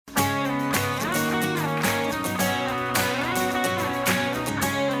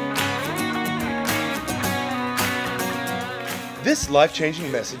This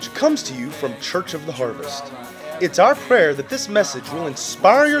life-changing message comes to you from Church of the Harvest. It's our prayer that this message will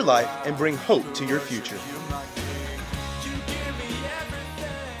inspire your life and bring hope to your future.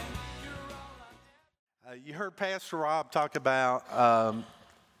 You heard Pastor Rob talk about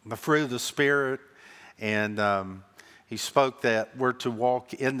the fruit of the Spirit, and he spoke that we're to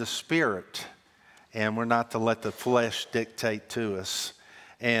walk in the Spirit, and we're not to let the flesh dictate to us.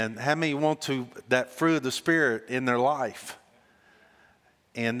 And how many want that fruit of the Spirit in their life?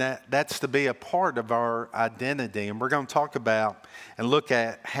 And that's to be a part of our identity. And we're going to talk about and look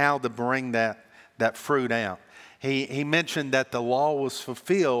at how to bring that fruit out. He mentioned that the law was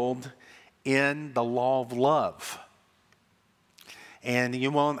fulfilled in the law of love. And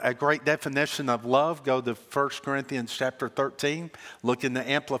you want a great definition of love, go to 1 Corinthians chapter 13, look in the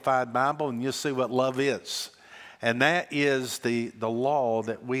Amplified Bible, and you'll see what love is. And that is the law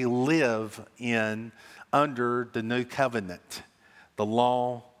that we live in under the new covenant, the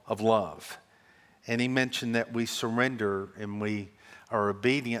law of love. And he mentioned that we surrender and we are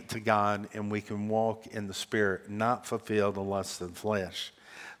obedient to God, and we can walk in the Spirit, not fulfill the lust of the flesh.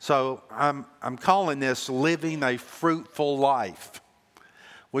 So I'm calling this living a fruitful life.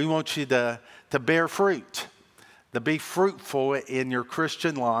 We want you to bear fruit, to be fruitful in your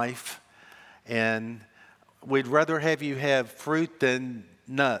Christian life, and we'd rather have you have fruit than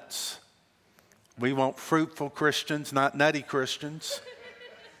nuts. We want fruitful Christians, not nutty Christians,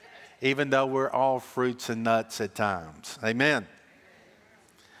 even though we're all fruits and nuts at times. Amen.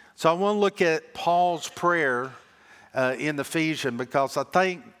 So I want to look at Paul's prayer in Ephesians, because I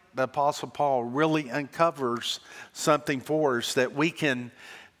think the Apostle Paul really uncovers something for us that we can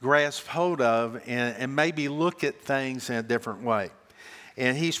grasp hold of and maybe look at things in a different way.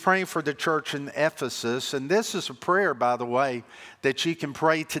 And he's praying for the church in Ephesus. And this is a prayer, by the way, that you can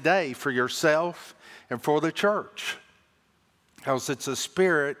pray today for yourself and for the church. Because it's a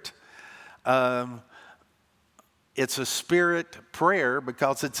spirit prayer,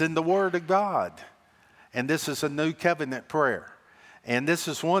 because it's in the Word of God. And this is a new covenant prayer. And this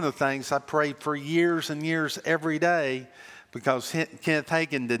is one of the things I prayed for years and years every day, because Kenneth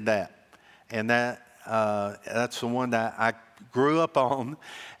Hagin did that. And that's the one that I grew up on,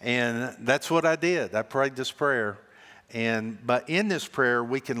 and that's what I did. I prayed this prayer. But in this prayer,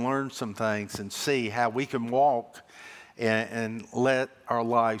 we can learn some things and see how we can walk and let our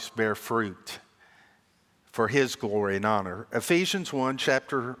lives bear fruit for His glory and honor. Ephesians 1,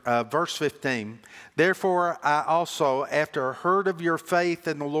 verse 15. Therefore, I also, after I heard of your faith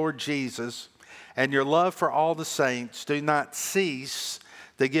in the Lord Jesus and your love for all the saints, do not cease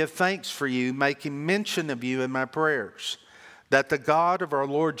to give thanks for you, making mention of you in my prayers, that the God of our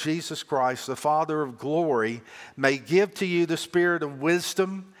Lord Jesus Christ, the Father of glory, may give to you the spirit of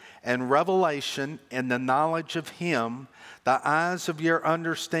wisdom and revelation and the knowledge of Him, the eyes of your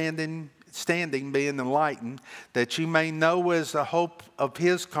understanding being enlightened, that you may know as the hope of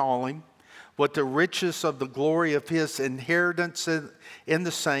His calling, what the riches of the glory of His inheritance in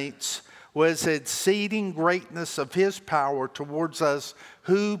the saints, was the exceeding greatness of His power towards us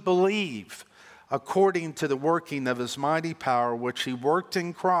who believe, according to the working of His mighty power, which He worked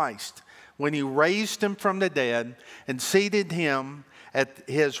in Christ, when He raised Him from the dead and seated Him at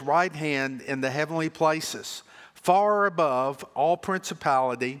His right hand in the heavenly places, far above all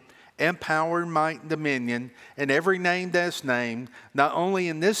principality and power and might and dominion, and every name that is named, not only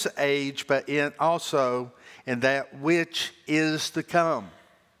in this age, but also in that which is to come.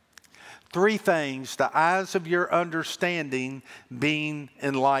 Three things: the eyes of your understanding being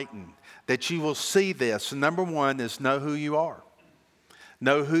enlightened, that you will see this. And number one is know who you are.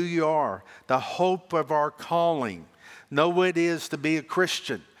 Know who you are. The hope of our calling. Know what it is to be a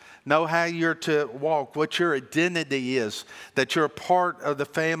Christian. Know how you're to walk, what your identity is, that you're a part of the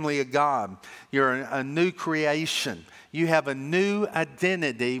family of God. You're a new creation. You have a new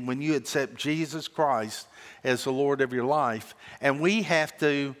identity when you accept Jesus Christ as the Lord of your life. And we have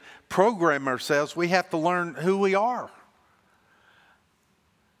to program ourselves. We have to learn who we are.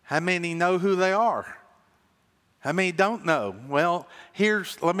 How many know who they are? How many don't know? Well,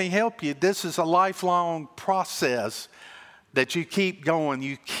 let me help you. This is a lifelong process that you keep going.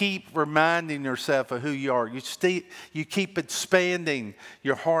 You keep reminding yourself of who you are. You keep expanding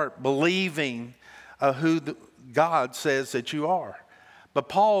your heart, believing who God says that you are. But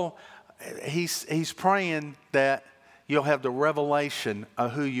Paul, he's praying that you'll have the revelation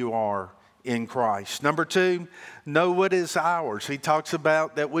of who you are in Christ. Number two, know what is ours. He talks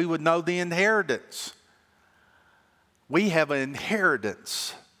about that we would know the inheritance. We have an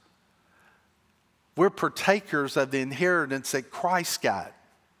inheritance. We're partakers of the inheritance that Christ got.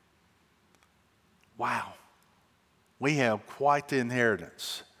 Wow. we have quite the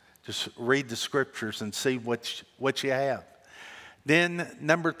inheritance. Just read the scriptures and see what you have. Then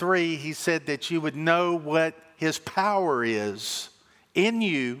number 3, he said that you would know what his power is in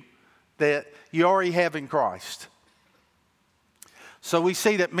you that you already have in Christ. So we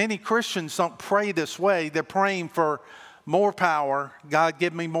see that many Christians don't pray this way. They're praying for more power. God,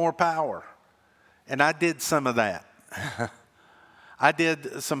 give me more power. And I did some of that. I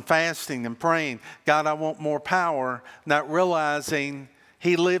did some fasting and praying. God, I want more power, not realizing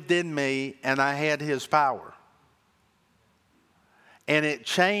he lived in me and I had his power. And it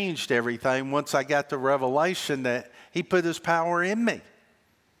changed everything once I got the revelation that he put his power in me.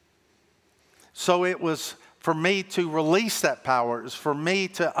 So it was for me to release that power. It was for me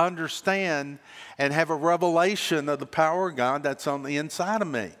to understand and have a revelation of the power of God that's on the inside of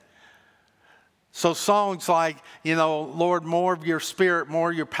me. So songs like, Lord, more of your spirit,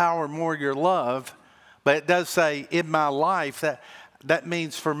 more of your power, more of your love. But it does say in my life, that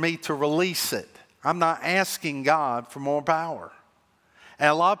means for me to release it. I'm not asking God for more power. And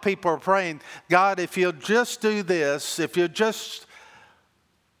a lot of people are praying, God, if you'll just do this, if you'll just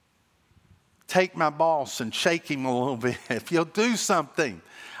take my boss and shake him a little bit, if you'll do something,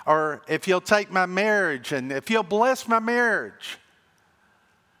 or if you'll take my marriage and if you'll bless my marriage.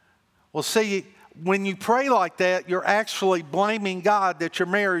 Well, see, when you pray like that, you're actually blaming God that your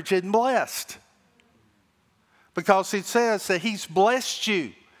marriage isn't blessed. Because it says that he's blessed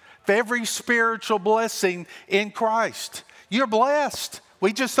you for every spiritual blessing in Christ. You're blessed.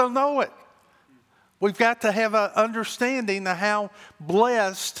 We just don't know it. We've got to have an understanding of how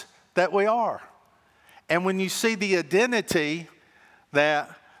blessed that we are. And when you see the identity, that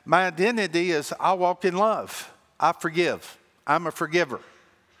my identity is I walk in love. I forgive. I'm a forgiver.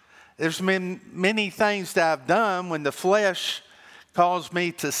 There's been many things that I've done when the flesh caused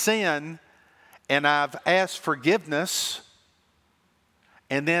me to sin, and I've asked forgiveness,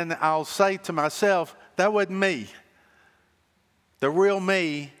 and then I'll say to myself, that wasn't me. The real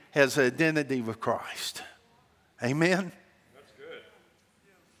me has an identity with Christ. Amen? That's good.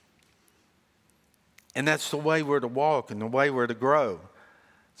 And that's the way we're to walk and the way we're to grow.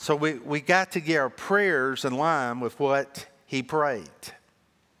 So we got to get our prayers in line with what he prayed.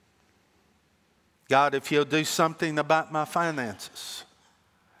 God, if you'll do something about my finances.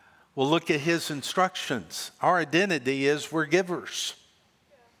 Well, look at his instructions. Our identity is we're givers.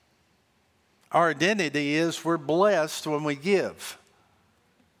 Our identity is we're blessed when we give.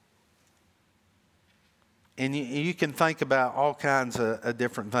 And you can think about all kinds of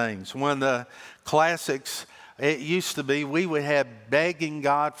different things. One of the classics, it used to be we would have begging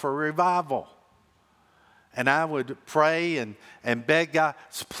God for revival. And I would pray and beg God,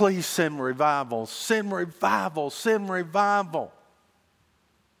 please send revival, send revival, send revival.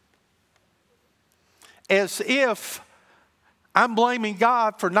 As if I'm blaming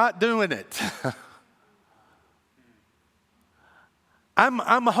God for not doing it.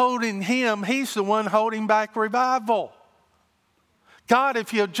 I'm holding him. He's the one holding back revival. God,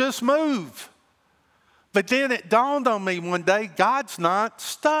 if you'll just move. But then it dawned on me one day, God's not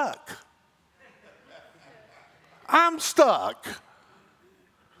stuck. I'm stuck.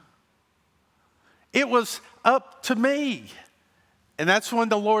 It was up to me. And that's when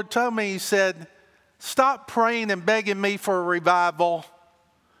the Lord told me, he said, stop praying and begging me for a revival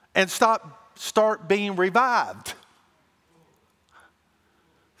and start being revived.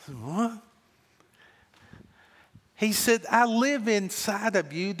 What? He said, I live inside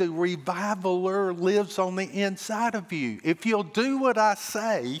of you. The revivaler lives on the inside of you. If you'll do what I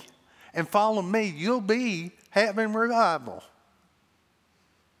say and follow me, you'll be having revival.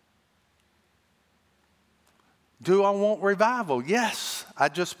 Do I want revival? Yes. I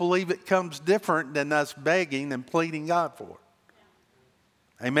just believe it comes different than us begging and pleading God for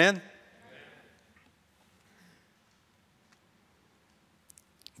it. Amen?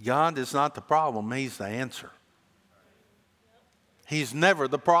 God is not the problem. He's the answer. He's never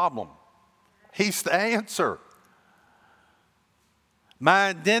the problem. He's the answer. My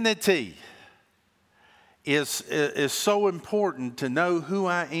identity is so important to know who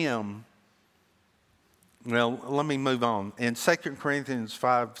I am. Well, let me move on. In 2 Corinthians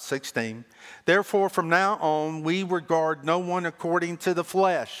 5:16, therefore from now on we regard no one according to the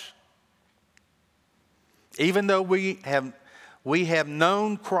flesh. Even though we have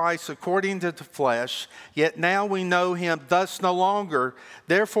known Christ according to the flesh, yet now we know him thus no longer.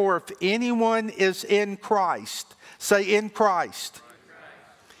 Therefore, if anyone is in Christ, say in Christ.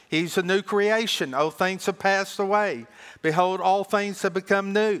 He's a new creation. Old things have passed away. Behold, all things have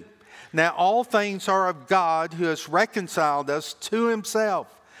become new. Now all things are of God, who has reconciled us to himself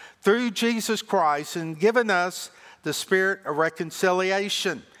through Jesus Christ and given us the Spirit of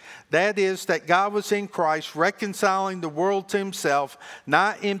reconciliation. That is, that God was in Christ reconciling the world to himself,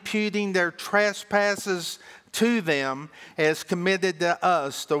 not imputing their trespasses to them, as committed to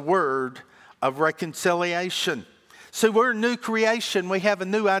us the word of reconciliation. So we're a new creation. We have a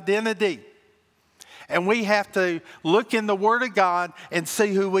new identity. And we have to look in the Word of God and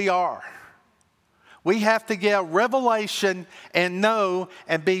see who we are. We have to get a revelation and know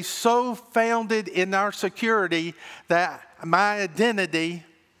and be so founded in our security that my identity,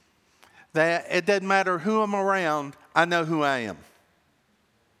 that it doesn't matter who I'm around, I know who I am.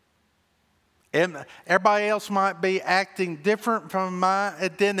 And everybody else might be acting different from my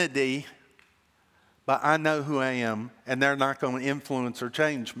identity, but I know who I am, and they're not going to influence or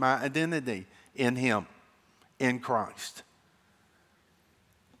change my identity in Him, in Christ.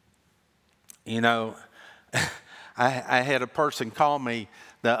 You know, I had a person call me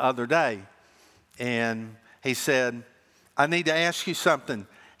the other day, and he said, I need to ask you something.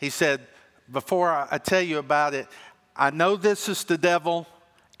 He said, before I tell you about it, I know this is the devil,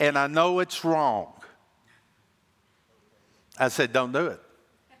 and I know it's wrong. I said, don't do it.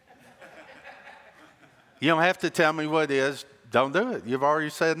 You don't have to tell me what it is. Don't do it. You've already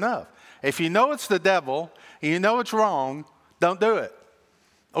said enough. If you know it's the devil, and you know it's wrong, don't do it.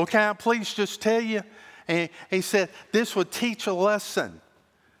 Oh, can I please just tell you? And he said, this would teach a lesson.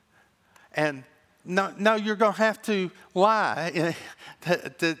 And no, you're going to have to lie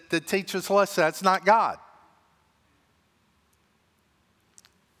to teach us a lesson. That's not God.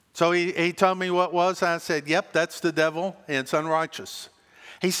 So he told me what it was. And I said, yep, that's the devil, and it's unrighteous.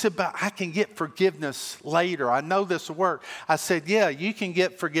 He said, but I can get forgiveness later. I know this will work. I said, yeah, you can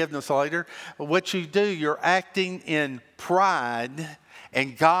get forgiveness later. But what you do, you're acting in pride,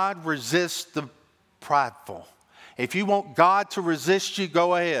 and God resists the prideful. If you want God to resist you,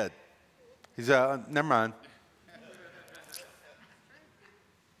 go ahead. He said, never mind.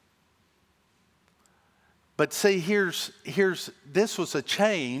 But see, this was a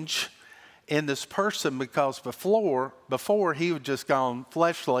change in this person, because before he had just gone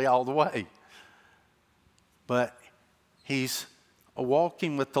fleshly all the way. But he's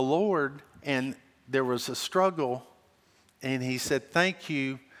walking with the Lord, and there was a struggle, and he said, thank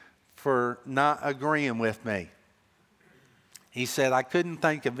you for not agreeing with me. He said, I couldn't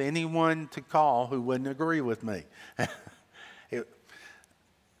think of anyone to call who wouldn't agree with me.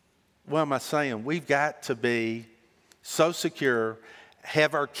 What am I saying? We've got to be so secure,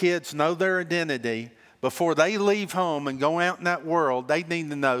 have our kids know their identity. Before they leave home and go out in that world, they need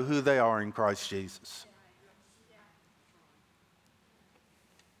to know who they are in Christ Jesus.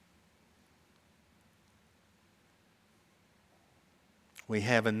 We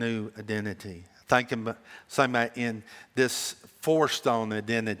have a new identity. Thinking about in this forced on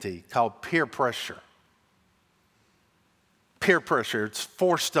identity called peer pressure. Peer pressure, it's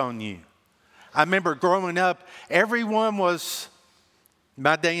forced on you. I remember growing up, everyone was,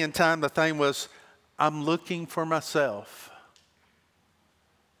 my day and time, the thing was, I'm looking for myself.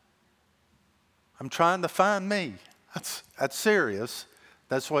 I'm trying to find me. That's serious.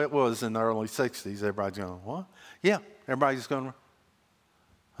 That's what it was in the early 60s. Everybody's going, what? Yeah, everybody's going,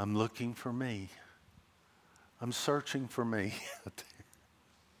 I'm looking for me. I'm searching for me.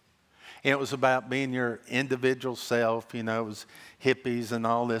 And it was about being your individual self. You know, it was hippies and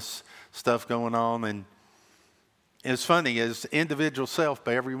all this stuff going on. And it's funny, as individual self,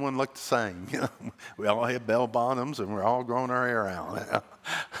 but everyone looked the same. You know, we all had bell bottoms and we're all growing our hair out.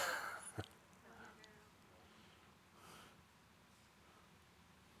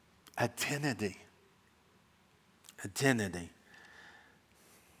 Identity.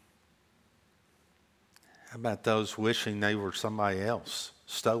 How about those wishing they were somebody else?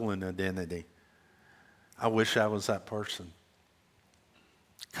 Stolen identity. I wish I was that person.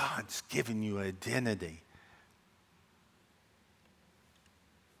 God's given you identity.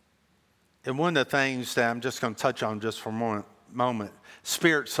 And one of the things that I'm just going to touch on just for a moment,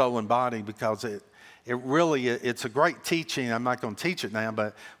 spirit, soul, and body, because it's a great teaching. I'm not going to teach it now,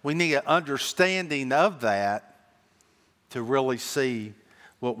 but we need an understanding of that to really see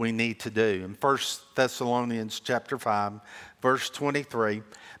what we need to do. In 1 Thessalonians chapter 5, verse 23,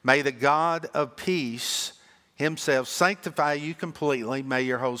 may the God of peace himself sanctify you completely. May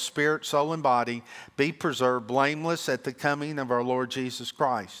your whole spirit, soul, and body be preserved blameless at the coming of our Lord Jesus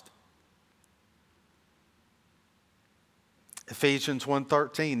Christ. Ephesians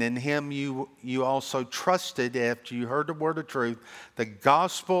 1:13, in him you also trusted after you heard the word of truth, the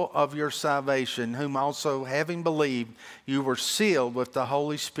gospel of your salvation, whom also having believed, you were sealed with the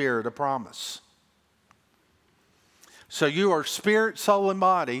Holy Spirit of promise. So you are spirit, soul, and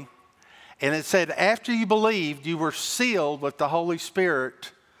body, And it said, after you believed, you were sealed with the Holy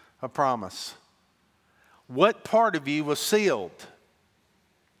Spirit of promise. What part of you was sealed?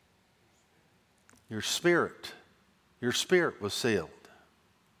 Your spirit. Your spirit was sealed.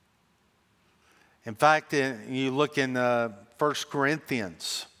 In fact, you look in 1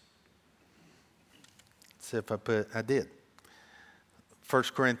 Corinthians. Let's see if I did. 1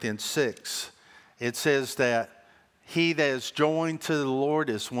 Corinthians 6. It says that he that is joined to the Lord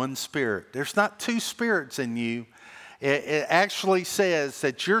is one spirit. There's not two spirits in you. It actually says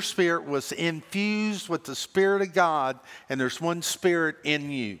that your spirit was infused with the Spirit of God, and there's one spirit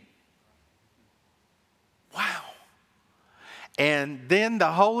in you. Wow. And then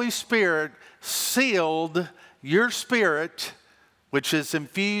the Holy Spirit sealed your spirit, which is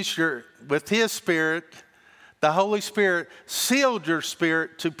infused with His Spirit. The Holy Spirit sealed your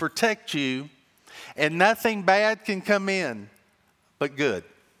spirit to protect you, and nothing bad can come in but good.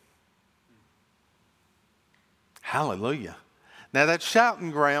 Hallelujah. Now that's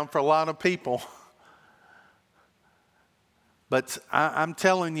shouting ground for a lot of people. But I'm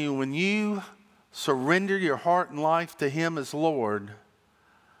telling you, when you surrender your heart and life to Him as Lord,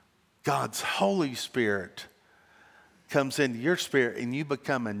 God's Holy Spirit comes into your spirit and you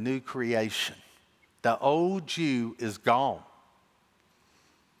become a new creation. The old you is gone.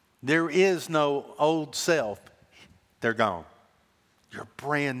 There is no old self. They're gone. You're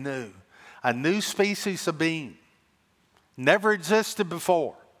brand new. A new species of being. Never existed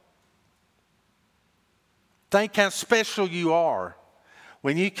before. Think how special you are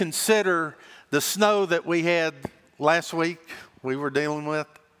when you consider the snow that we had last week we were dealing with.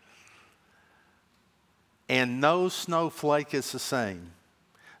 And no snowflake is the same.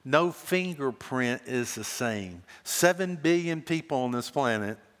 No fingerprint is the same. 7 billion people on this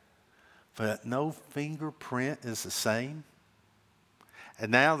planet, but no fingerprint is the same.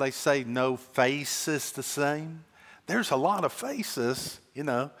 And now they say no face is the same. There's a lot of faces,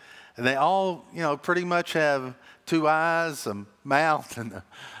 and they all, pretty much have 2 eyes, a mouth, and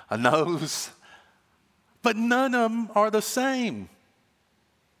a nose. But none of them are the same.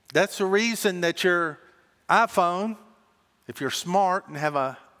 That's the reason that your iPhone, if you're smart and have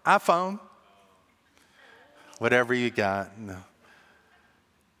an iPhone, whatever you got,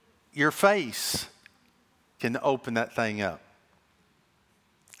 your face can open that thing up.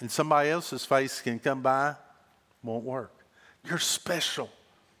 And somebody else's face can come by, won't work. You're special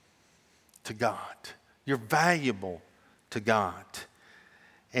to God. You're valuable to God.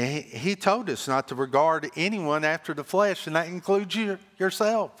 And he told us not to regard anyone after the flesh, and that includes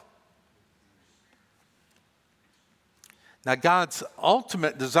yourself. Now, God's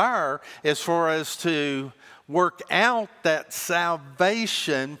ultimate desire is for us to work out that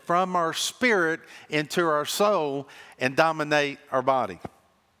salvation from our spirit into our soul and dominate our body.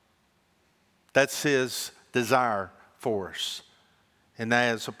 That's His desire for us. And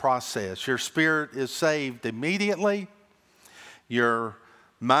that is a process. Your spirit is saved immediately. Your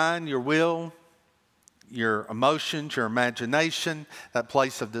mind, your will, your emotions, your imagination, that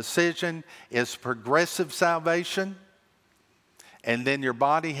place of decision is progressive salvation. And then your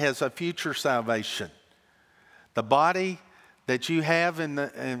body has a future salvation. The body that you have in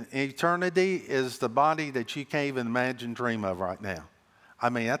eternity is the body that you can't even imagine, dream of right now. I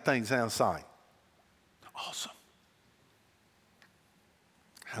mean, that thing's outside. Awesome.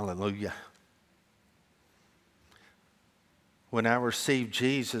 Hallelujah. When I received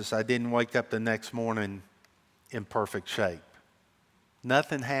Jesus, I didn't wake up the next morning in perfect shape.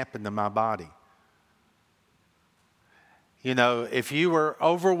 Nothing happened to my body. If you were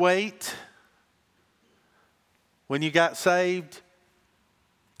overweight when you got saved,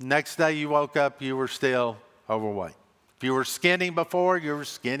 next day you woke up, you were still overweight. If you were skinny before, you were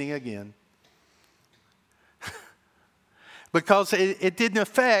skinny again. Because it didn't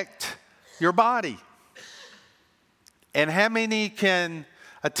affect your body. And how many can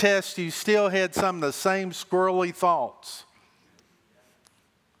attest you still had some of the same squirrely thoughts?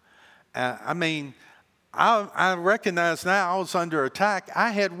 I recognize now I was under attack.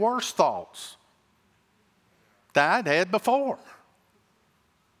 I had worse thoughts that I'd had before.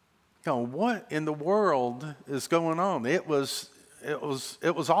 What in the world is going on? It was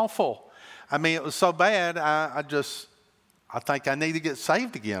awful. It was so bad. I think I need to get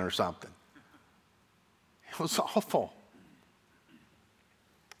saved again or something. It was awful.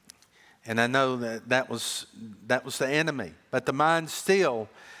 And I know that was the enemy. But the mind still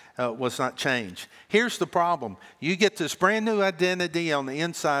was not changed. Here's the problem. You get this brand new identity on the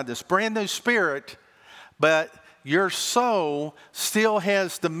inside, this brand new spirit, but your soul still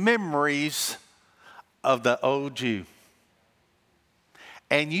has the memories of the old you.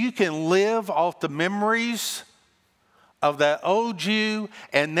 and you can live off the memories of that old you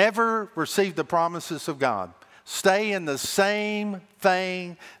and never receive the promises of God. Stay in the same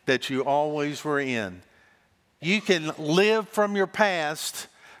thing that you always were in. You can live from your past,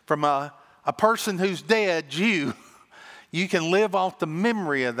 from a person who's dead, you can live off the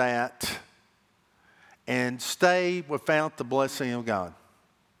memory of that and stay without the blessing of God.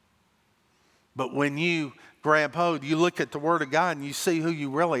 But when you grab hold, you look at the Word of God and you see who you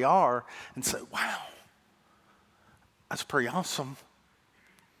really are and say, wow, that's pretty awesome.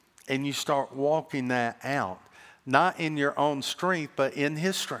 And you start walking that out, not in your own strength, but in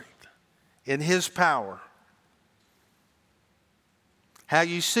His strength, in His power. How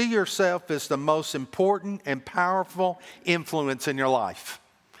you see yourself is the most important and powerful influence in your life.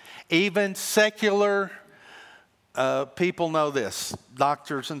 Even secular people know this.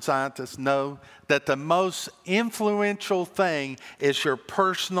 Doctors and scientists know that the most influential thing is your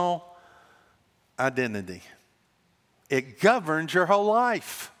personal identity. It governs your whole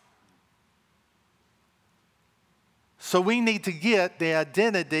life. So we need to get the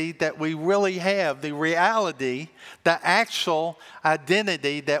identity that we really have, the reality, the actual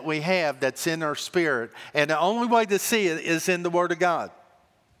identity that we have that's in our spirit. And the only way to see it is in the Word of God.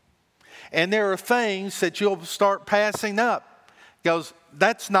 And there are things that you'll start passing up. Goes,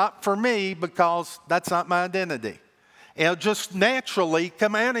 that's not for me because that's not my identity. It'll just naturally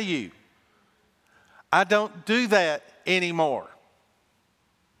come out of you. I don't do that anymore.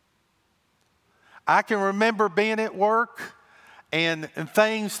 I can remember being at work and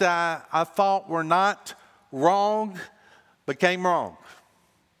things that I thought were not wrong became wrong.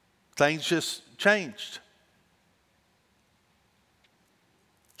 Things just changed.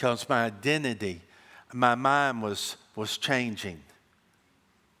 Because my identity, my mind was changing.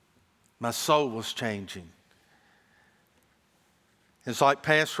 My soul was changing. It's like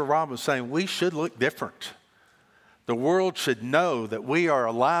Pastor Rob was saying, we should look different. The world should know that we are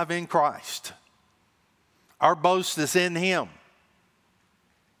alive in Christ. Our boast is in Him.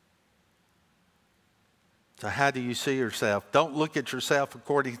 So how do you see yourself? Don't look at yourself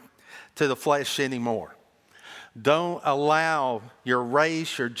according to the flesh anymore. Don't allow your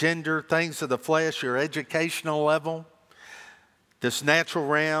race, your gender, things of the flesh, your educational level, this natural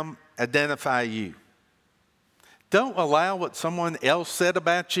realm identify you. Don't allow what someone else said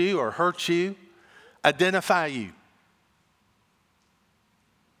about you or hurt you identify you.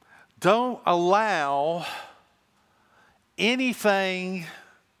 Don't allow anything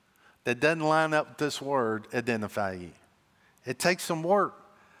that doesn't line up with this word identify you. It takes some work.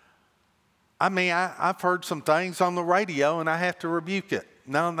 I mean, I've heard some things on the radio and I have to rebuke it.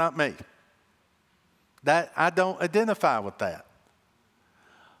 No, not me. That I don't identify with that.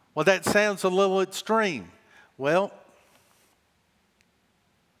 Well, that sounds a little extreme. Well,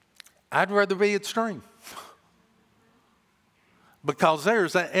 I'd rather be extreme. Because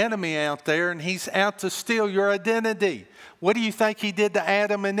there's an enemy out there and he's out to steal your identity. What do you think he did to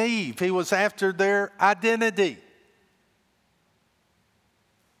Adam and Eve? He was after their identity.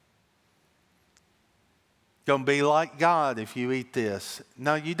 Going to be like God if you eat this.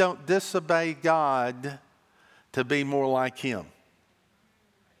 No, you don't disobey God to be more like Him.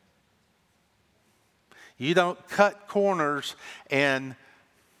 You don't cut corners and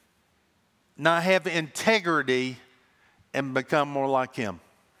not have integrity and become more like Him.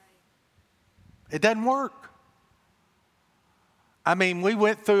 It doesn't work. I mean, we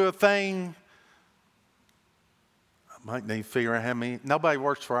went through a thing. I might need to figure out how many. Nobody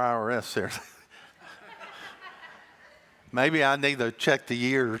works for IRS there. Maybe I need to check the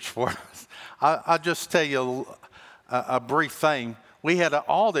years for us. I'll just tell you a brief thing. We had an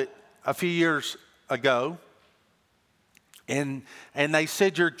audit a few years ago, and they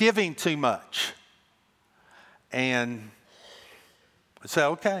said you're giving too much. And I said,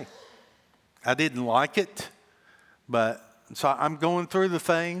 okay. I didn't like it, but so I'm going through the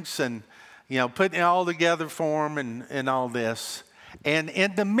things and, putting it all together for them and all this. And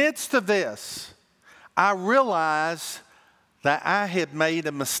in the midst of this, I realized that I had made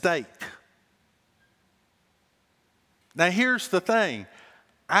a mistake. Now here's the thing.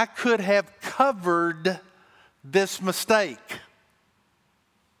 I could have covered this mistake.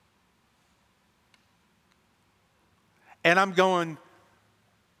 And I'm going,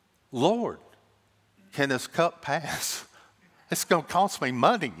 Lord, can this cup pass? It's going to cost me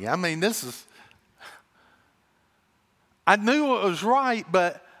money. I mean, I knew it was right,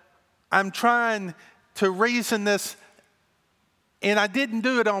 but I'm trying to reason this. And I didn't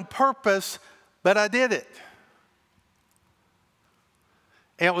do it on purpose, but I did it.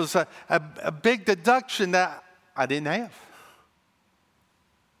 It was a big deduction that I didn't have.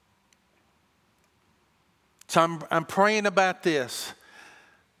 So I'm praying about this.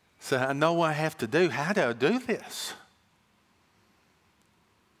 So I know what I have to do. How do I do this?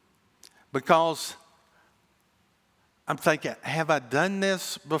 Because I'm thinking, have I done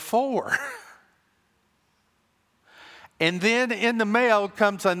this before? And then in the mail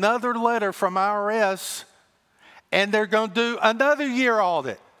comes another letter from IRS, and they're going to do another year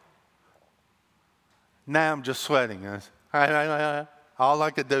audit. Now I'm just sweating. All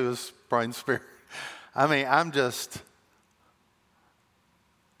I could do is pray in spirit. I mean,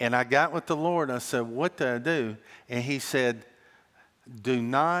 and I got with the Lord. I said, what do I do? And he said, do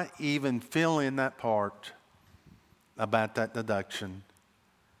not even fill in that part about that deduction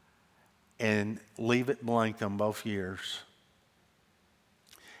and leave it blank on both years.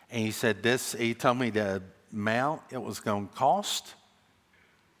 And he said he told me the amount it was going to cost,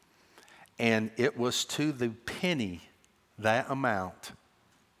 and it was to the penny, that amount.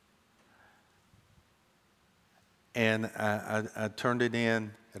 And I turned it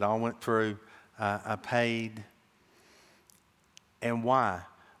in. It all went through. I paid. And why?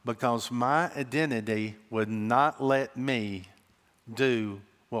 Because my identity would not let me do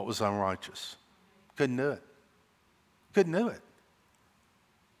what was unrighteous. Couldn't do it. Couldn't do it.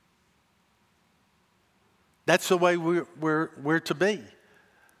 That's the way we're to be.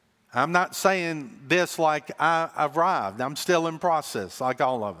 I'm not saying this like I've arrived. I'm still in process, like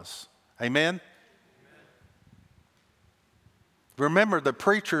all of us. Amen? Remember, the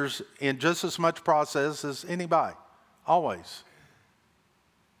preacher's in just as much process as anybody. Always.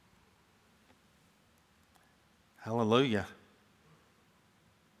 Hallelujah.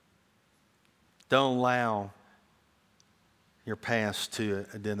 Don't allow your past to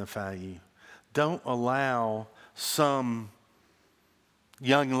identify you. Don't allow some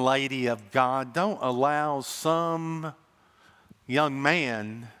young lady of God, don't allow some young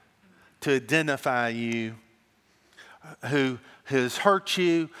man to identify you who has hurt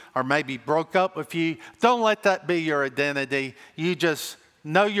you or maybe broke up with you. Don't let that be your identity. You just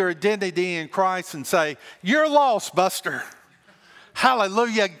know your identity in Christ and say, you're lost, Buster.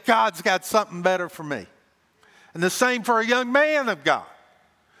 Hallelujah, God's got something better for me. And the same for a young man of God.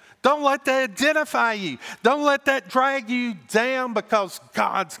 Don't let that identify you. Don't let that drag you down, because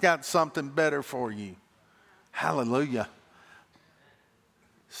God's got something better for you. Hallelujah.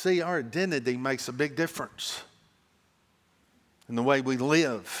 See, our identity makes a big difference in the way we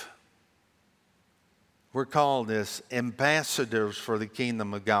live. We're called as ambassadors for the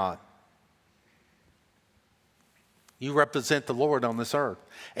kingdom of God. You represent the Lord on this earth.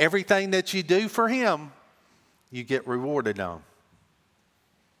 Everything that you do for Him, you get rewarded on.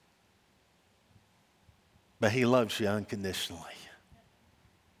 But He loves you unconditionally.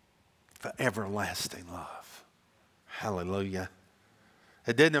 For everlasting love. Hallelujah.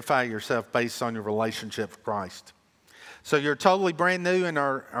 Identify yourself based on your relationship with Christ. So you're totally brand new in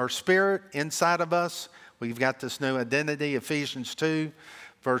our spirit inside of us. We've got this new identity, Ephesians 2,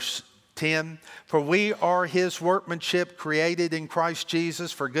 verse 10. For we are His workmanship, created in Christ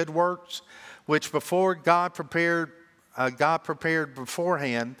Jesus for good works, which before God prepared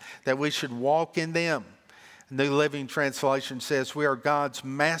beforehand that we should walk in them. New Living Translation says, we are God's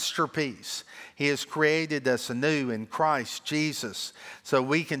masterpiece. He has created us anew in Christ Jesus so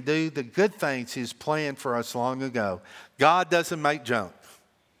we can do the good things He's planned for us long ago. God doesn't make junk.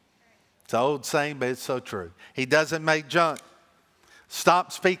 It's an old saying, but it's so true. He doesn't make junk.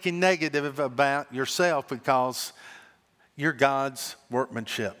 Stop speaking negative about yourself, because you're God's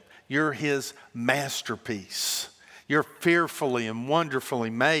workmanship. You're His masterpiece. You're fearfully and wonderfully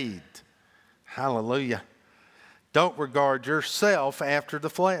made. Hallelujah. Don't regard yourself after the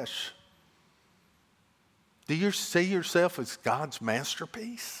flesh. Do you see yourself as God's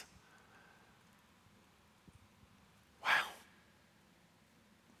masterpiece? Wow.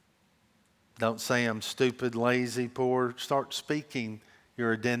 Don't say I'm stupid, lazy, poor. Start speaking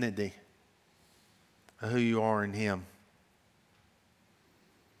your identity of who you are in Him.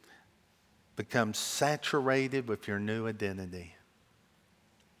 Become saturated with your new identity.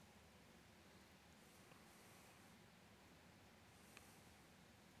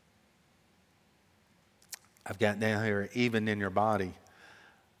 I've got down here, even in your body.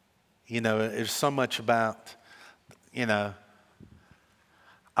 You know, there's so much about, I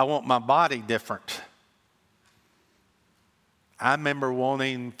want my body different. I remember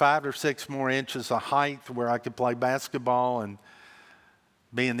wanting 5 or 6 more inches of height where I could play basketball and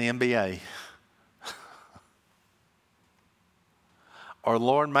be in the NBA. Or,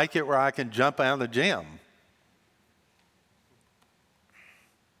 Lord, make it where I can jump out of the gym.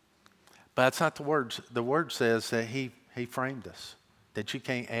 But that's not the words. The word says that He framed us, that you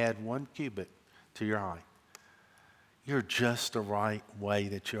can't add 1 cubit to your height. You're just the right way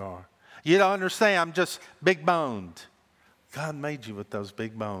that you are. You don't understand, I'm just big boned. God made you with those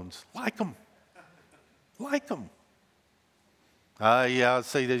big bones. Like them. Like them. Yeah, I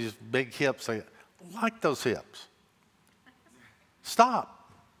see these big hips. I like those hips. Stop.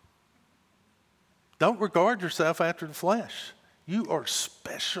 Don't regard yourself after the flesh. You are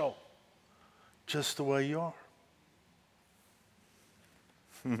special just the way you are.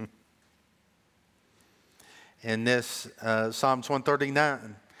 In this Psalms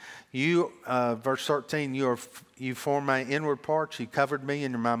 139, verse 13, you formed my inward parts. You covered me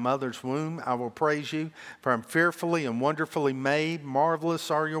in my mother's womb. I will praise you, for I'm fearfully and wonderfully made.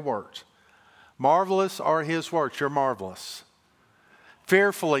 Marvelous are your words. Marvelous are his words. You're marvelous.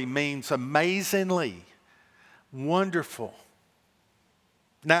 Fearfully means amazingly, wonderful.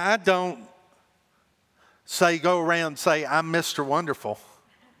 Now, I don't go around and say, I'm Mr. Wonderful.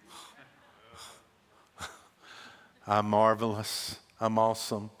 I'm marvelous. I'm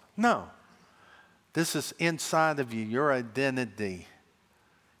awesome. No. This is inside of you, your identity.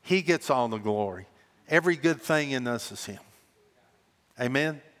 He gets all the glory. Every good thing in us is him.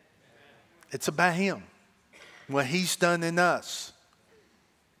 Amen? It's about him. What he's done in us.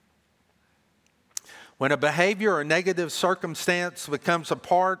 When a behavior or negative circumstance becomes a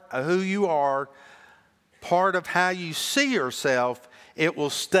part of who you are, part of how you see yourself, it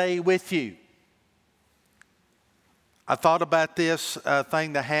will stay with you. I thought about this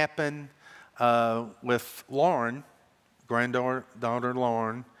thing that happened with Lauren, granddaughter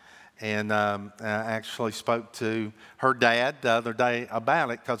Lauren, and I actually spoke to her dad the other day about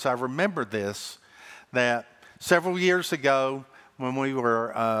it because I remember this, that several years ago when we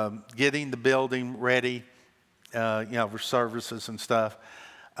were getting the building ready, for services and stuff,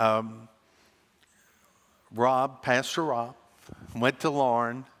 Pastor Rob, went to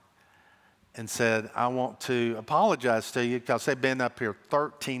Lauren and said, I want to apologize to you because they've been up here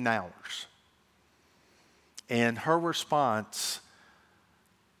 13 hours. And her response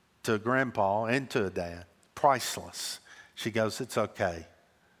to Grandpa and to Dad, priceless. She goes, it's okay.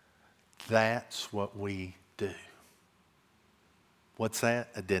 That's what we do. What's that?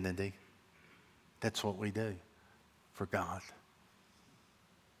 Identity. That's what we do for God.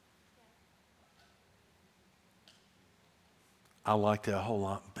 I like it a whole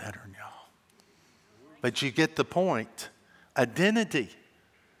lot better than y'all. But you get the point. Identity.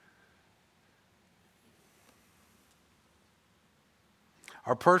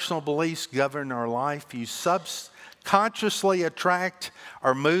 Our personal beliefs govern our life. You subconsciously attract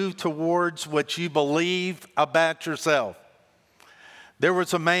or move towards what you believe about yourself. There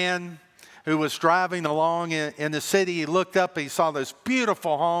was a man who was driving along in the city. He looked up, he saw this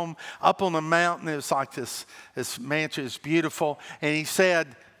beautiful home up on the mountain. It was like this mansion is beautiful. And he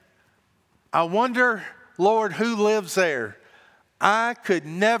said, I wonder, Lord, who lives there? I could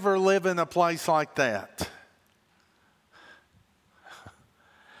never live in a place like that.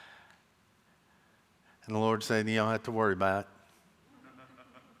 And the Lord said, you don't have to worry about it.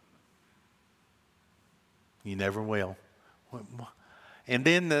 You never will. And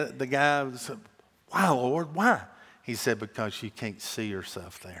then the guy said, why, Lord, why? He said, because you can't see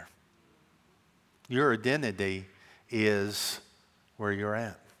yourself there. Your identity is where you're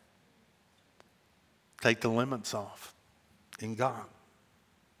at. Take the limits off in God.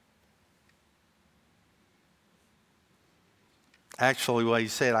 Actually, what he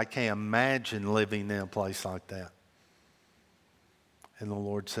said, I can't imagine living in a place like that. And the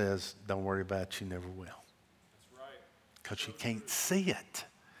Lord says, don't worry about it, you never will. That's right. Because you can't see it.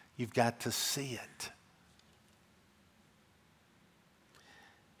 You've got to see it.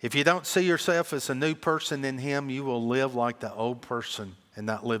 If you don't see yourself as a new person in him, you will live like the old person and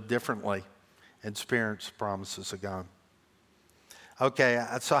not live differently and experience the promises of God. Okay,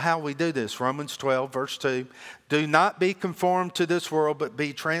 so how we do this? Romans 12, verse 2. Do not be conformed to this world, but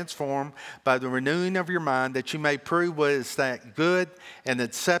be transformed by the renewing of your mind, that you may prove what is that good and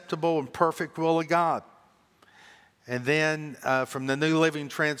acceptable and perfect will of God. And then from the New Living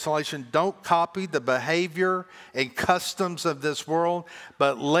Translation, don't copy the behavior and customs of this world,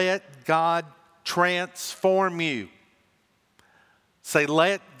 but let God transform you. Say,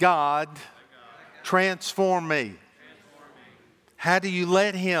 let God transform me. How do you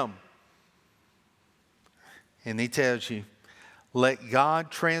let him? And he tells you, let God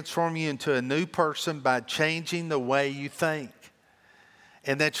transform you into a new person by changing the way you think.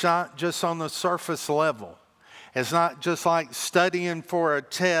 And that's not just on the surface level. It's not just like studying for a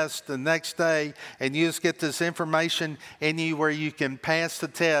test the next day and you just get this information in you where you can pass the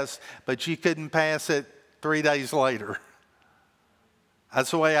test, but you couldn't pass it 3 days later. That's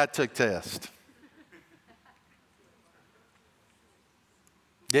the way I took tests.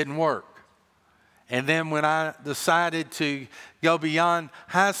 Didn't work. And then when I decided to go beyond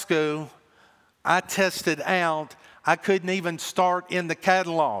high school, I tested out. I couldn't even start in the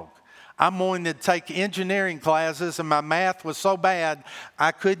catalog. I wanted to take engineering classes, and my math was so bad,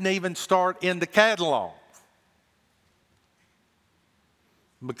 I couldn't even start in the catalog.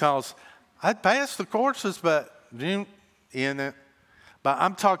 Because I'd passed the courses, but in it. But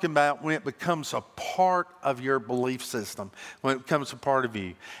I'm talking about when it becomes a part of your belief system, when it becomes a part of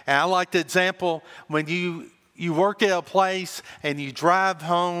you. And I like the example when you work at a place and you drive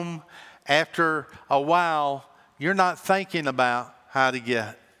home after a while, you're not thinking about how to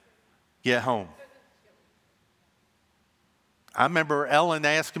get home. I remember Ellen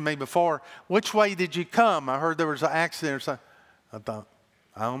asking me before, which way did you come? I heard there was an accident or something. I thought,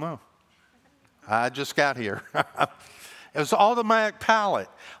 I don't know. I just got here. It was automatic pilot.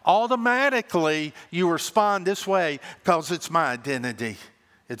 Automatically, you respond this way because it's my identity.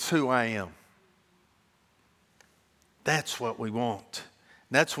 It's who I am. That's what we want.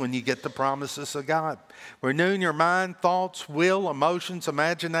 That's when you get the promises of God. Renewing your mind, thoughts, will, emotions,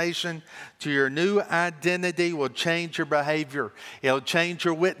 imagination to your new identity will change your behavior. It'll change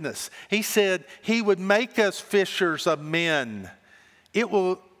your witness. He said he would make us fishers of men. It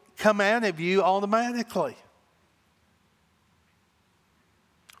will come out of you automatically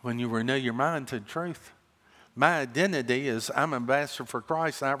when you renew your mind to the truth. My identity is I'm an ambassador for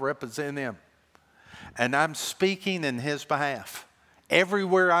Christ and I represent Him. And I'm speaking in His behalf.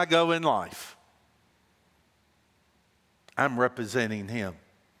 Everywhere I go in life, I'm representing Him.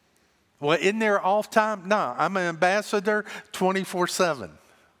 Well, isn't there off time? No, I'm an ambassador 24/7.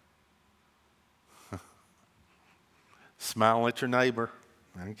 Smile at your neighbor.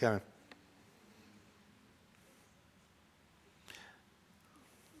 Okay.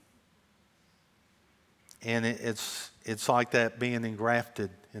 And it's like that being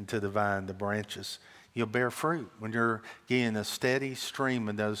engrafted into the vine, the branches. You'll bear fruit when you're getting a steady stream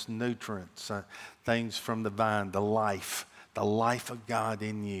of those nutrients, things from the vine, the life of God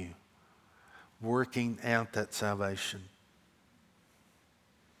in you, working out that salvation.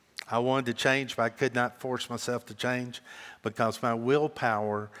 I wanted to change, but I could not force myself to change because my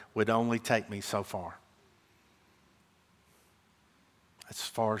willpower would only take me so far. As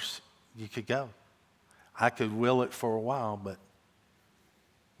far as you could go. I could will it for a while, but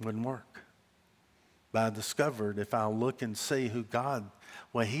it wouldn't work. But I discovered if I look and see who God,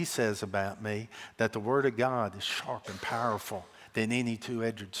 what He says about me, that the Word of God is sharp and powerful than any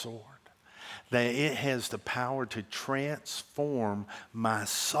two-edged sword. That it has the power to transform my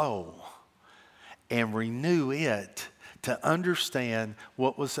soul and renew it to understand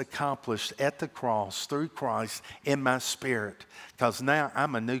what was accomplished at the cross through Christ in my spirit. Because now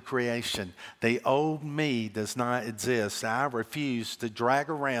I'm a new creation. The old me does not exist. I refuse to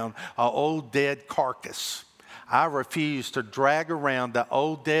drag around an old dead carcass. I refuse to drag around the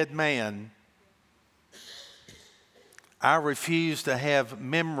old dead man. I refuse to have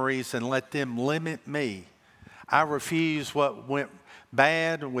memories and let them limit me. I refuse what went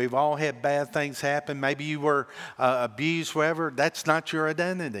bad. We've all had bad things happen. Maybe you were abused, whatever. That's not your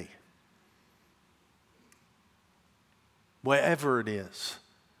identity. Whatever it is,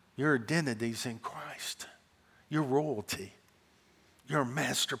 your identity's in Christ. You're royalty. You're a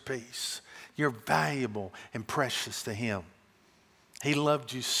masterpiece. You're valuable and precious to Him. He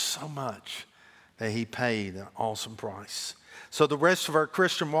loved you so much that He paid an awesome price. So the rest of our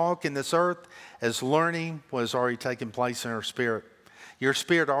Christian walk in this earth is learning what has already taken place in our spirit. Your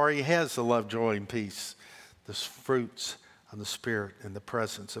spirit already has the love, joy, and peace, the fruits of the Spirit in the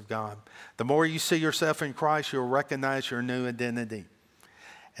presence of God. The more you see yourself in Christ, you'll recognize your new identity.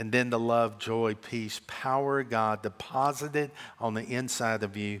 And then the love, joy, peace, power of God deposited on the inside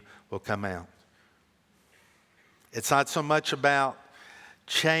of you will come out. It's not so much about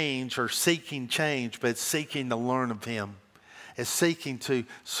change or seeking change, but it's seeking to learn of Him. It's seeking to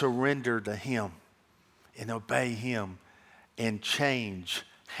surrender to Him and obey Him. And change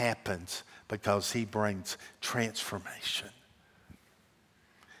happens because He brings transformation.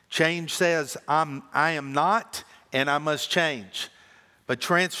 Change says, I am not and I must change. But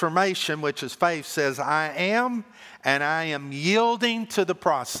transformation, which is faith, says, I am and I am yielding to the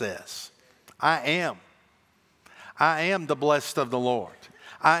process. I am. I am the blessed of the Lord.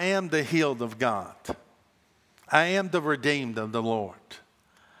 I am the healed of God. I am the redeemed of the Lord.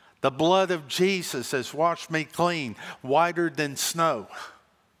 The blood of Jesus has washed me clean, whiter than snow.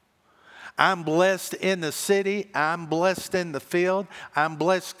 I'm blessed in the city. I'm blessed in the field. I'm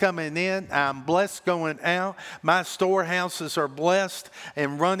blessed coming in. I'm blessed going out. My storehouses are blessed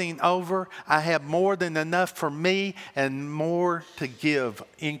and running over. I have more than enough for me and more to give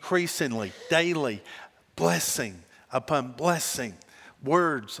increasingly, daily, blessing upon blessing.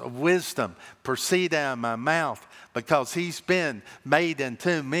 Words of wisdom proceed out of my mouth, because he's been made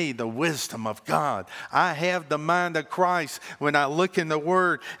unto me the wisdom of God. I have the mind of Christ. When I look in the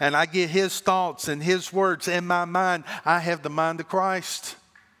Word and I get his thoughts and his words in my mind, I have the mind of Christ.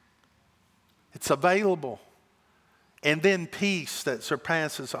 It's available. And then peace that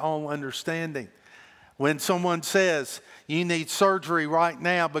surpasses all understanding. When someone says, you need surgery right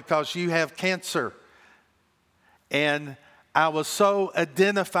now because you have cancer, and I was so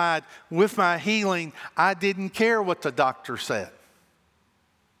identified with my healing, I didn't care what the doctor said.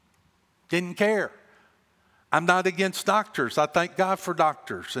 Didn't care. I'm not against doctors. I thank God for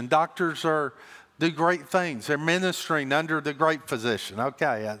doctors. And doctors do great things. They're ministering under the great physician.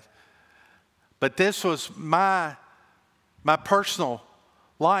 Okay. But this was my personal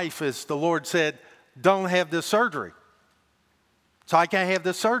life, as the Lord said, don't have this surgery. So I can't have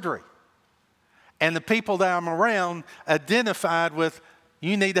this surgery. And the people that I'm around identified with,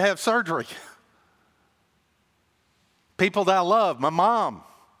 you need to have surgery. People that I love, my mom,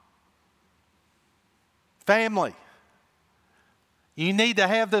 family. You need to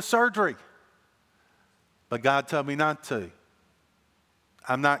have this surgery. But God told me not to.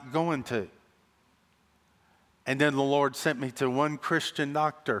 I'm not going to. And then the Lord sent me to one Christian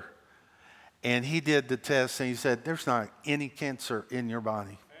doctor. And he did the test and he said, there's not any cancer in your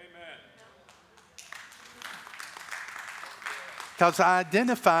body. Because I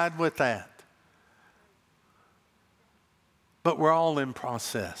identified with that. But we're all in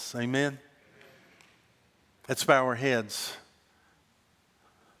process. Amen? Let's bow our heads.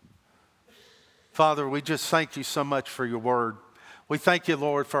 Father, we just thank you so much for your word. We thank you,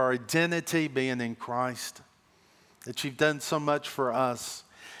 Lord, for our identity being in Christ, that you've done so much for us.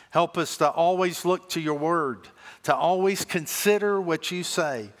 Help us to always look to your word, to always consider what you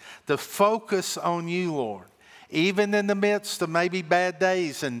say, to focus on you, Lord. Even in the midst of maybe bad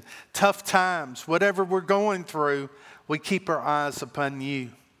days and tough times, whatever we're going through, we keep our eyes upon you.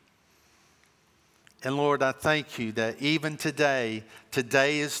 And Lord, I thank you that even today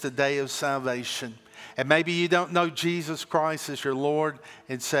is the day of salvation. And maybe you don't know Jesus Christ as your Lord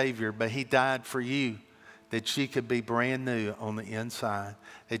and Savior, but he died for you, that you could be brand new on the inside,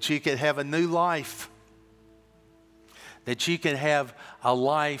 that you could have a new life, that you can have a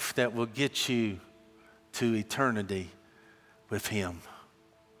life that will get you to eternity with him.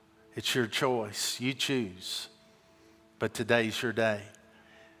 It's your choice. You choose. But today's your day.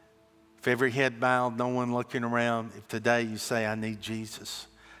 If every head bowed, no one looking around, if today you say, I need Jesus,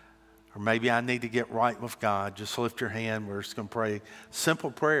 or maybe I need to get right with God, just lift your hand. We're just going to pray a simple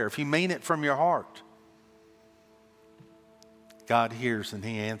prayer. If you mean it from your heart, God hears and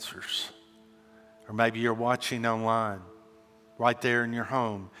he answers. Or maybe you're watching online. Right there in your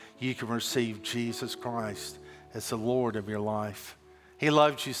home, you can receive Jesus Christ as the Lord of your life. He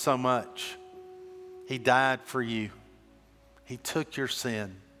loves you so much. He died for you. He took your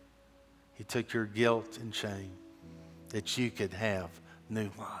sin. He took your guilt and shame, that you could have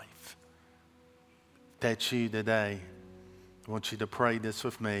new life. If that's you today, I want you to pray this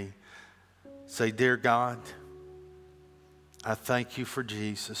with me. Say, dear God, I thank you for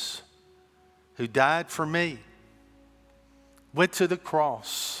Jesus, who died for me, went to the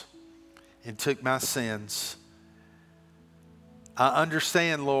cross and took my sins. I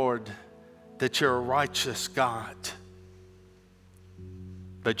understand, Lord, that you're a righteous God,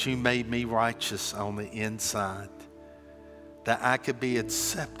 but you made me righteous on the inside, that I could be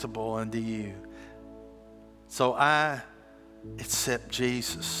acceptable unto you. So I accept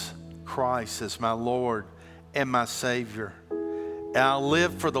Jesus Christ as my Lord and my Savior. And I'll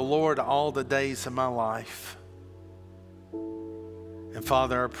live for the Lord all the days of my life. And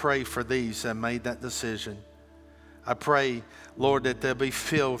Father, I pray for these that made that decision. I pray, Lord, that they'll be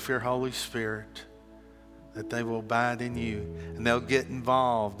filled with your Holy Spirit, that they will abide in you, and they'll get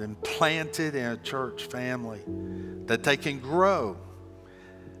involved and planted in a church family, that they can grow,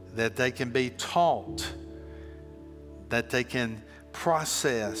 that they can be taught, that they can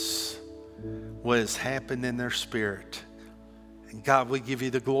process what has happened in their spirit. And God, we give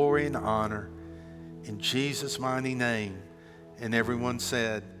you the glory and honor in Jesus' mighty name. And everyone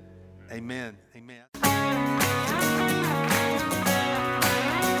said, amen. Amen.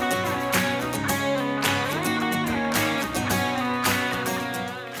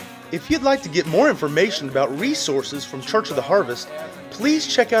 If you'd like to get more information about resources from Church of the Harvest, please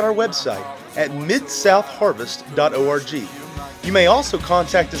check out our website at midsouthharvest.org. You may also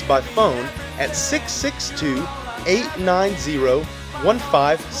contact us by phone at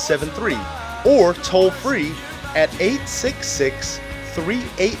 662-890-1573 or toll free at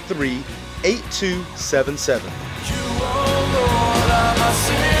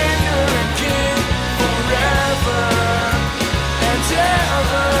 866-383-8277.